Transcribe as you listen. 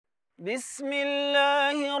بسم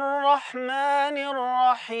الله الرحمن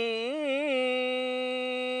الرحيم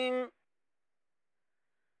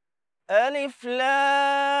ألف لام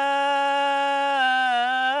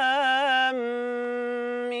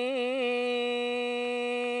ميم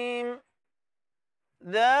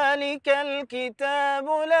ذلك الكتاب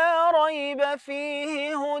لا ريب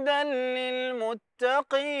فيه هدى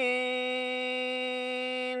للمتقين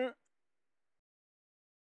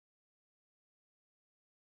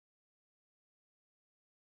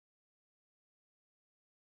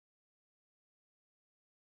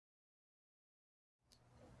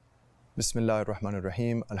Bismillah ar-Rahman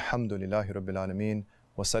ar-Rahim. Alhamdulillahi Rabbil Alameen.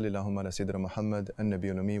 Wa sallallahu ala Sayyidina Muhammad,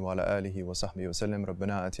 an-Nabiyyul Ummi wa ala alihi wa sahbihi wa sallam.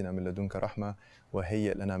 Rabbana atina min ladunka rahma wa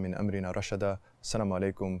hayyi' lana min amrina rashada. Assalamu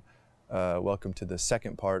alaikum. Welcome to the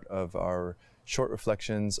second part of our short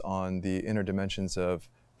reflections on the inner dimensions of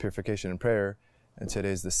purification and prayer. And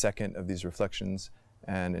today is the second of these reflections.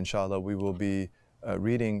 And inshallah, we will be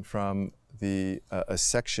reading from a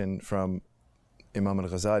section from Imam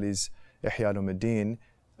al-Ghazali's Ihya al-Din,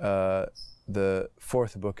 the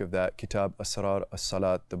fourth book of that, Kitab Asrar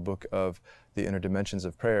as-Salat, the book of the inner dimensions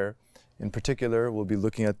of prayer. In particular, we'll be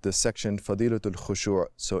looking at the section Fadilatul Khushu'.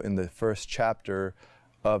 So in the first chapter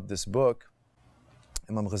of this book,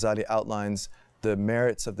 Imam Ghazali outlines the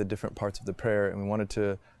merits of the different parts of the prayer, and we wanted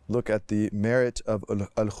to look at the merit of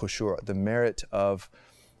al-Khushu', the merit of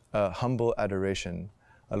humble adoration.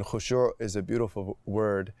 Al-Khushu' is a beautiful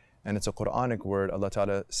word, and it's a Quranic word. Allah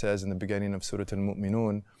Ta'ala says in the beginning of Surah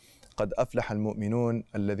Al-Mu'minun, قَدْ أَفْلَحَ الْمُؤْمِنُونَ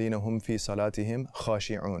الَّذِينَ هُمْ فِي صَلَاتِهِمْ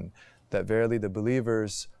خَاشِعُونَ, that verily the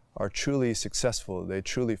believers are truly successful, they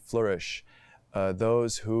truly flourish.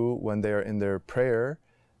 Those who, when they are in their prayer,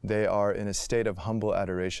 they are in a state of humble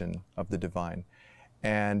adoration of the divine.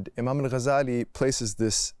 And Imam al-Ghazali places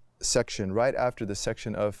this section right after the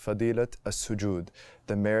section of Fadilat as-Sujud,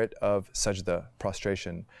 the merit of sajda,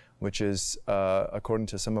 prostration, which is, according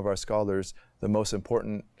to some of our scholars, the most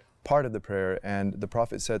important part of the prayer. And the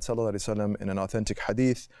Prophet said, sallallahu alaihi wasallam, in an authentic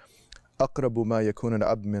hadith, أَقْرَبُ مَا يَكُونَ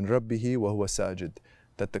الْعَبْدُ مِنْ رَبِّهِ وَهُوَ سَاجِدٌ,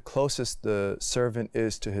 that the closest the servant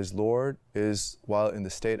is to his Lord is while in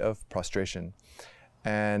the state of prostration.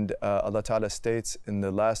 And Allah Ta'ala states in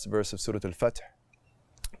the last verse of Surah Al-Fath,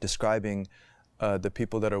 describing the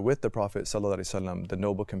people that are with the Prophet sallallahu alaihi wasallam, the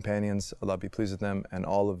noble companions, Allah be pleased with them, and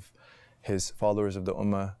all of his followers of the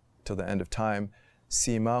Ummah till the end of time,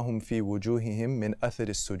 سِيمَاهُمْ فِي وُجُوهِهِمْ مِنْ أَثَرِ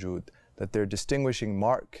السُّجُودِ, that their distinguishing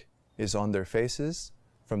mark is on their faces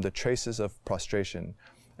from the traces of prostration.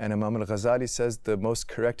 And Imam al-Ghazali says the most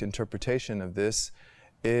correct interpretation of this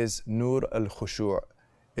is Nur al-Khushu',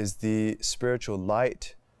 is the spiritual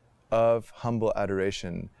light of humble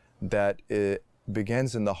adoration that it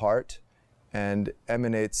begins in the heart and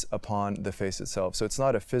emanates upon the face itself. So it's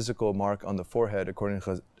not a physical mark on the forehead according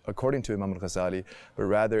to Imam al-Ghazali, but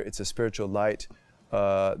rather it's a spiritual light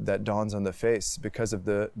that dawns on the face because of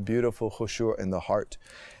the beautiful khushu' in the heart.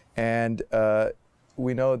 And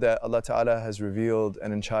we know that Allah Ta'ala has revealed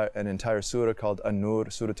an entire surah called An-Nur,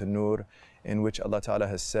 Surah An-Nur, in which Allah Ta'ala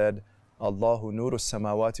has said, Allahu nuru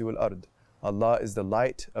samawati wal ard, Allah is the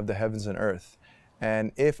light of the heavens and earth.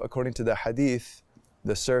 And if, according to the hadith,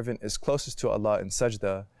 the servant is closest to Allah in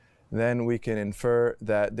sajda, then we can infer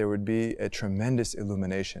that there would be a tremendous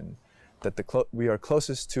illumination, that we are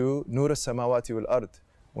closest to Nur samawati wal ard.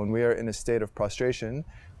 When we are in a state of prostration,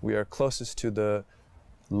 we are closest to the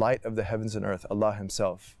light of the heavens and earth, Allah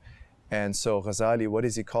Himself. And so Ghazali, what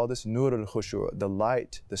does he call this? Nur al-Khushu', the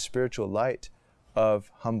light, the spiritual light of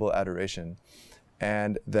humble adoration.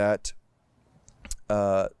 And that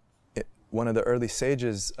one of the early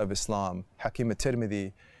sages of Islam, Hakim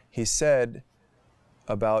al-Tirmidhi, he said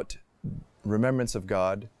about remembrance of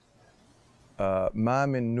God, مَا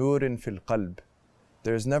مِن نُورٍ فِي الْقَلْبِ,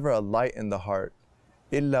 there is never a light in the heart,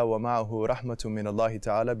 إِلَّا وَمَعَهُ رَحْمَةٌ مِّنَ اللَّهِ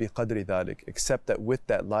تَعَالَى بِقَدْرِ ذَلِكَ, except that with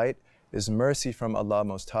that light is mercy from Allah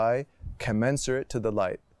Most High, commensurate to the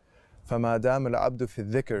light. فَمَا دَامَ الْعَبْدُ فِي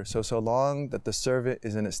الذِّكْرِ, so long that the servant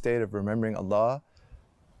is in a state of remembering Allah,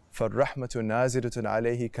 فَالرَّحْمَةُ نَازِلَةٌ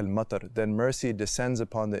عَلَيْهِ كَالْمَطَرِ, then mercy descends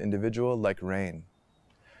upon the individual like rain.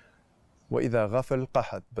 وَإِذَا غَفَلْ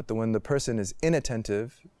قَحَتْ, but when the person is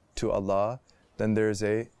inattentive to Allah, then there is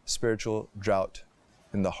a spiritual drought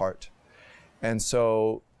in the heart. And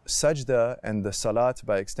so sajda and the salat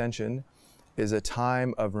by extension is a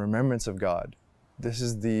time of remembrance of God. This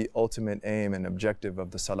is the ultimate aim and objective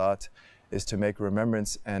of the salat, is to make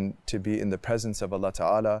remembrance and to be in the presence of Allah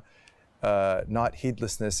Ta'ala, not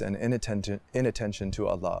heedlessness and inattention to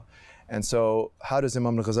Allah. And so how does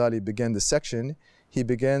Imam al-Ghazali begin this section? He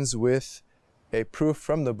begins with a proof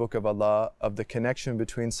from the Book of Allah of the connection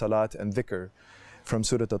between salat and dhikr. from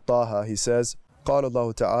Surah Al-Taha, he says, قال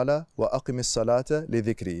الله تعالى وأقم الصلاة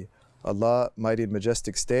لذكري. Allah, mighty and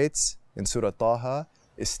majestic, states in Surah Taha,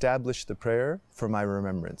 establish the prayer for my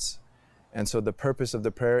remembrance. And so the purpose of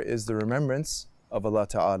the prayer is the remembrance of Allah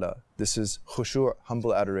Ta'ala. This is khushu',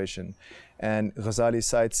 humble adoration. And Ghazali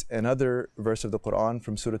cites another verse of the Quran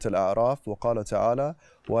from Surah Al-A'raf, وَقَالَ تَعَالَى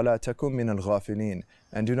وَلَا تَكُن مِّنَ الْغَافِلِينَ.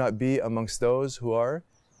 And do not be amongst those who are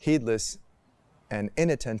heedless and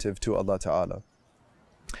inattentive to Allah Ta'ala.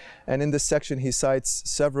 And in this section he cites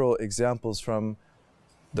several examples from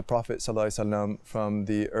the Prophet ﷺ, from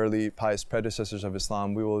the early pious predecessors of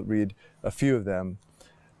Islam. We will read a few of them.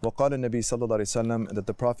 وقال النبي صلى الله عليه وسلم, that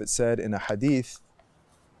the Prophet said in a hadith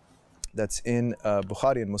that's in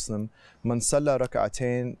Bukhari and Muslim, من صلى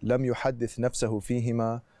ركعتين لم يحدث نفسه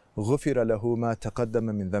فيهما غفر له ما تقدم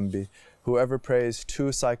من ذنبه. Whoever prays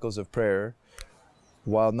 2 cycles of prayer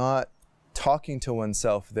while not talking to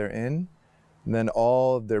oneself therein, then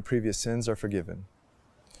all of their previous sins are forgiven.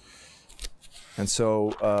 And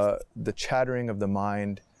so the chattering of the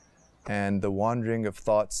mind and the wandering of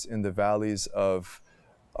thoughts in the valleys of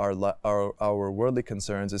our worldly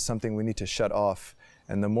concerns is something we need to shut off.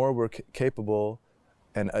 And the more we're capable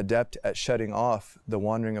and adept at shutting off the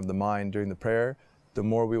wandering of the mind during the prayer, the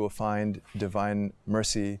more we will find divine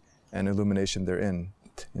mercy and illumination therein,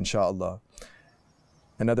 inshaAllah.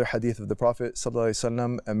 Another hadith of the Prophet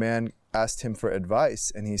ﷺ, a man asked him for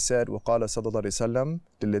advice, and he said, وَقَالَ صلى الله عليه وسلم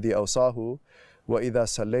لِلَّذِي أَوْصَاهُ وَإِذَا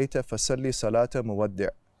صَلَّيْتَ فَصَلِّ صَلَاةَ مُوَدِّعٍ.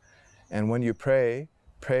 And when you pray,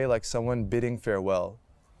 pray like someone bidding farewell.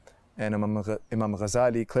 And Imam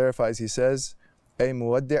Ghazali clarifies, he says, أي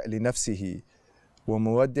مودع لنفسه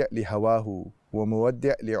ومودع لهواه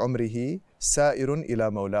ومودع لعمره سائر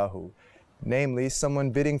إلى مولاه. Namely,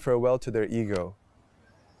 someone bidding farewell to their ego,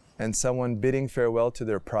 and someone bidding farewell to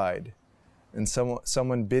their pride, and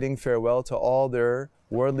someone bidding farewell to all their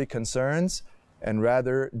worldly concerns, and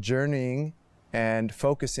rather journeying and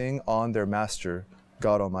focusing on their master,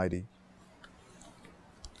 God Almighty.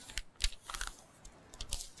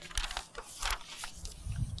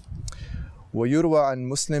 ويروى عن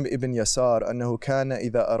مسلم ابن يسار أنه كان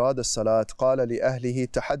إذا أراد الصلاة قال لأهله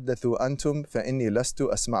تحدثوا أنتم فإني لست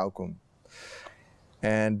أسمعكم.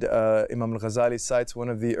 And Imam al-Ghazali cites one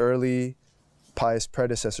of the early pious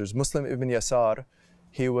predecessors, Muslim ibn Yasar.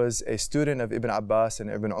 He was a student of Ibn Abbas and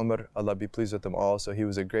Ibn Umar, Allah be pleased with them all. So he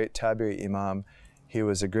was a great tabi'i imam. He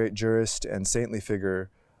was a great jurist and saintly figure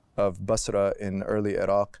of Basra in early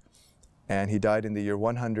Iraq. And he died in the year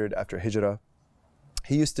 100 after Hijrah.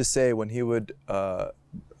 He used to say when he was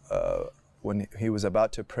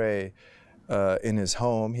about to pray in his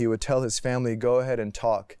home, he would tell his family, go ahead and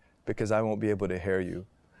talk because I won't be able to hear you.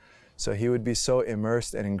 So he would be so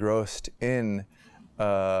immersed and engrossed in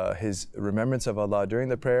his remembrance of Allah during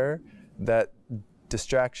the prayer that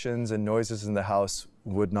distractions and noises in the house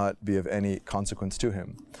would not be of any consequence to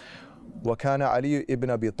him. وكان علي ibn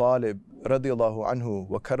Abi Talib رضي الله عنه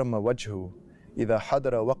وكرم وجهه إذا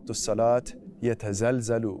حضر وقت الصلاة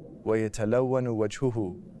يتزلزل ويتلون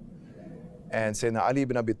وجهه. And Sayyidina Ali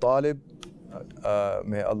ibn Abi Talib,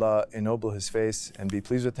 may Allah ennoble his face and be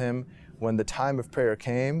pleased with him, when the time of prayer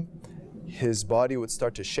came, his body would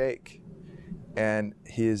start to shake and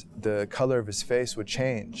the color of his face would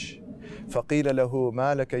change. فَقِيلَ لَهُ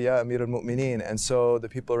مَا لَكَ يَا أَمِيرَ الْمُؤْمِنِينَ. And so the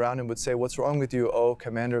people around him would say, what's wrong with you, O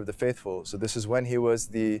Commander of the Faithful? So this is when he was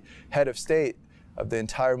the head of state of the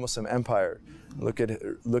entire Muslim empire. Look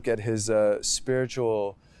at his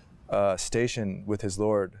spiritual station with his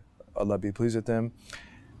Lord. Allah be pleased with him.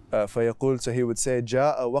 فَيَقُولُ, so he would say,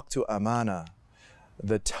 جَاءَ وَقْتُ أَمَانَةٍ.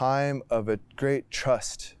 The time of a great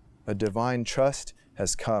trust, a divine trust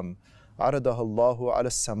has come. عَرَضَهَا اللَّهُ عَلَى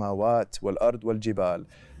السَّمَاوَاتِ وَالْأَرْضِ وَالْجِبَالِ.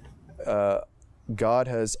 God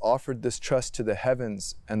has offered this trust to the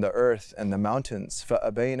heavens and the earth and the mountains.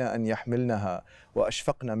 فَأَبَيْنَ أَنْ يَحْمِلْنَهَا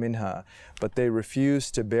وَأَشْفَقْنَ مِنْهَا. But they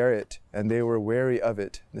refused to bear it and they were wary of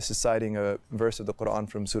it. This is citing a verse of the Quran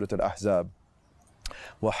from Surah Al-Ahzab.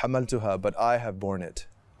 وَحَمَلْتُهَا. But I have borne it.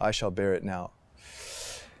 I shall bear it now.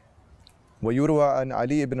 وَيُرْوَى عَنْ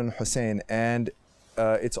عَلِي ibn al-Husayn. And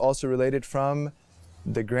it's also related from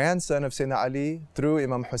the grandson of Sayyidina Ali through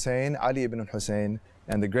Imam Hussein, Ali ibn al-Husayn,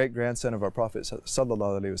 and the great-grandson of our Prophet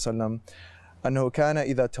sallallahu alaihi wasallam, أنه كان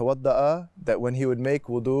إذا توضأ, that when he would make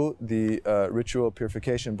wudu, the ritual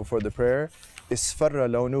purification before the prayer, إصفر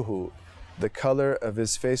لونه, the color of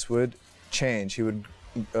his face would change. He would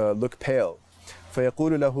look pale.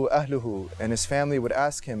 فيقول له أهله, and his family would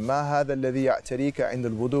ask him, ما هذا الذي يعتريك عند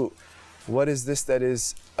الوضوء. What is this that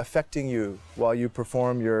is affecting you while you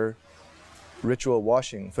perform your ritual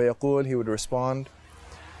washing? فيقول, he would respond,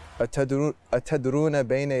 أتدرون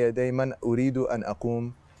بين يدي من أريد أن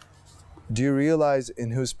أقوم? Do you realize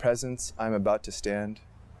in whose presence I'm about to stand?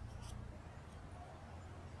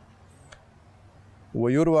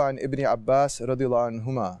 ويروى عن ابن عباس رضي الله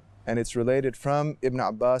عنهما, and it's related from Ibn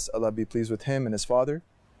Abbas, Allah be pleased with him and his father,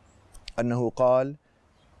 أنه قال,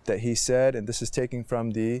 that he said, and this is taken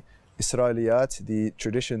from the Israeliyat, the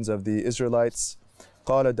traditions of the Israelites,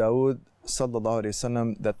 قال داود صلى الله عليه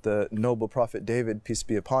وسلم, that the noble prophet David, peace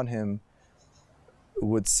be upon him,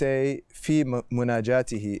 would say في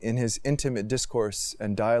مناجاته, in his intimate discourse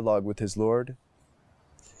and dialogue with his Lord,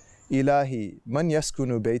 إلهي من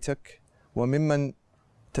يسكن بيتك وممن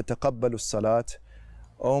تتقبل الصلاة?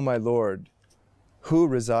 O my Lord, who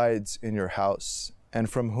resides in your house and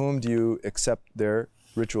from whom do you accept their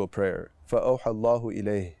ritual prayer? فأوحى الله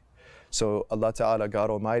إليه. So Allah Ta'ala, God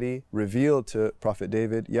Almighty, revealed to Prophet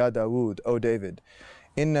David, Ya Dawood, O David,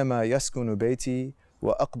 إنما يسكن بيتي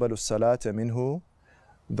وأقبل الصلاة منه.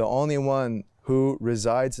 The only one who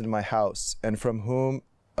resides in my house and from whom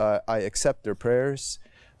I accept their prayers,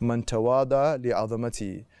 من تواضع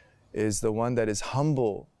لعظمتي, is the one that is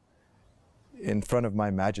humble in front of my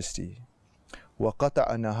majesty.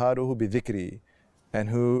 وقطع نهاره بذكري, and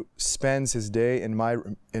who spends his day in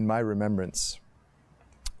my remembrance.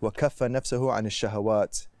 وكف نفسه عن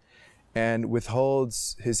الشهوات, and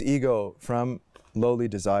withholds his ego from lowly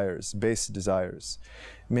desires, base desires.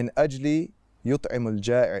 من أجلي يطعم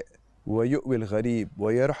الجائع ويؤوي الغريب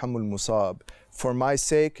ويرحم المصاب. For my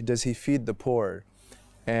sake does he feed the poor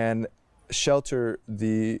and shelter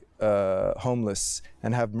the homeless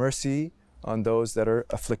and have mercy on those that are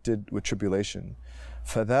afflicted with tribulation.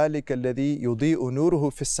 فَذَلِكَ الَّذِي يُضِيءُ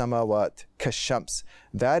نُورُهُ فِي السَّمَاوَاتِ كَالشَّمْسِ.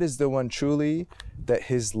 That is the one truly that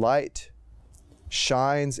his light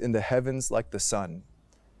shines in the heavens like the sun.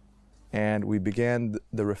 And we began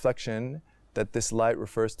the reflection that this light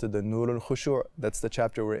refers to the Nur al-Khushu'. That's the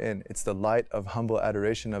chapter we're in. It's the light of humble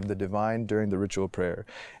adoration of the divine during the ritual prayer.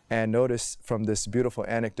 And notice from this beautiful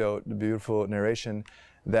anecdote, the beautiful narration,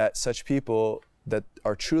 that such people that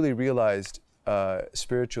are truly realized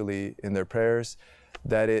spiritually in their prayers,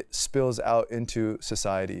 that it spills out into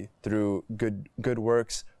society through good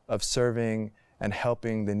works of serving and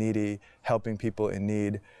helping the needy, helping people in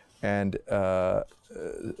need, and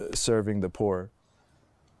serving the poor.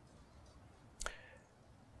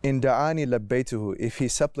 In da'ani labbaytuhu, if he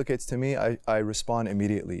supplicates to me, I respond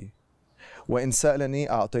immediately. Wa in sa'lani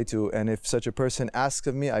a'taytuhu, and if such a person asks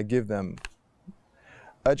of me, I give them.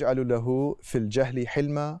 أجعل له في الجهل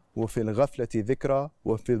حلما وفي الغفلة ذكرى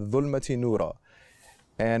وفي الظلمة نورا.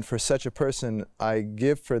 And for such a person, I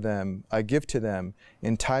give to them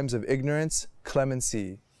in times of ignorance,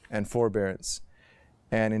 clemency and forbearance,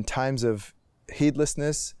 and in times of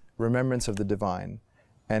heedlessness, remembrance of the divine,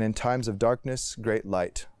 and in times of darkness, great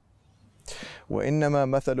light. وإنما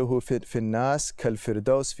مثله في الناس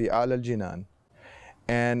كالفردوس في أعلى الجنان.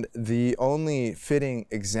 And the only fitting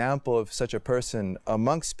example of such a person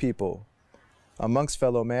amongst people, amongst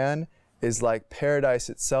fellow man, is like paradise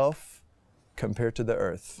itself compared to the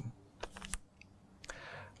earth.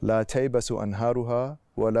 لا تيبس أنهارها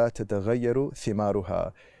ولا تتغير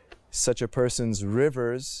ثمارها. Such a person's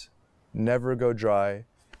rivers never go dry,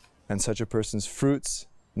 and such a person's fruits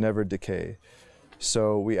never decay.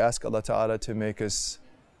 So we ask Allah Ta'ala to make us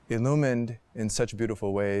illumined in such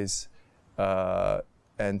beautiful ways,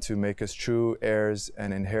 and to make us true heirs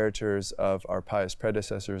and inheritors of our pious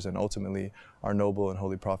predecessors, and ultimately our noble and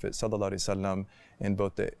holy Prophet Sallallahu Alaihi Wasallam, in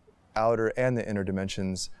both the outer and the inner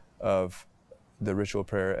dimensions of the ritual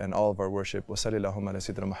prayer and all of our worship. Wa sallallahu ala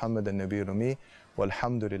sayyidina Muhammad an-Nabiyyul Ummi,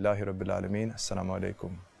 walhamdulillahi rabbil alameen. Assalamu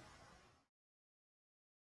alaikum.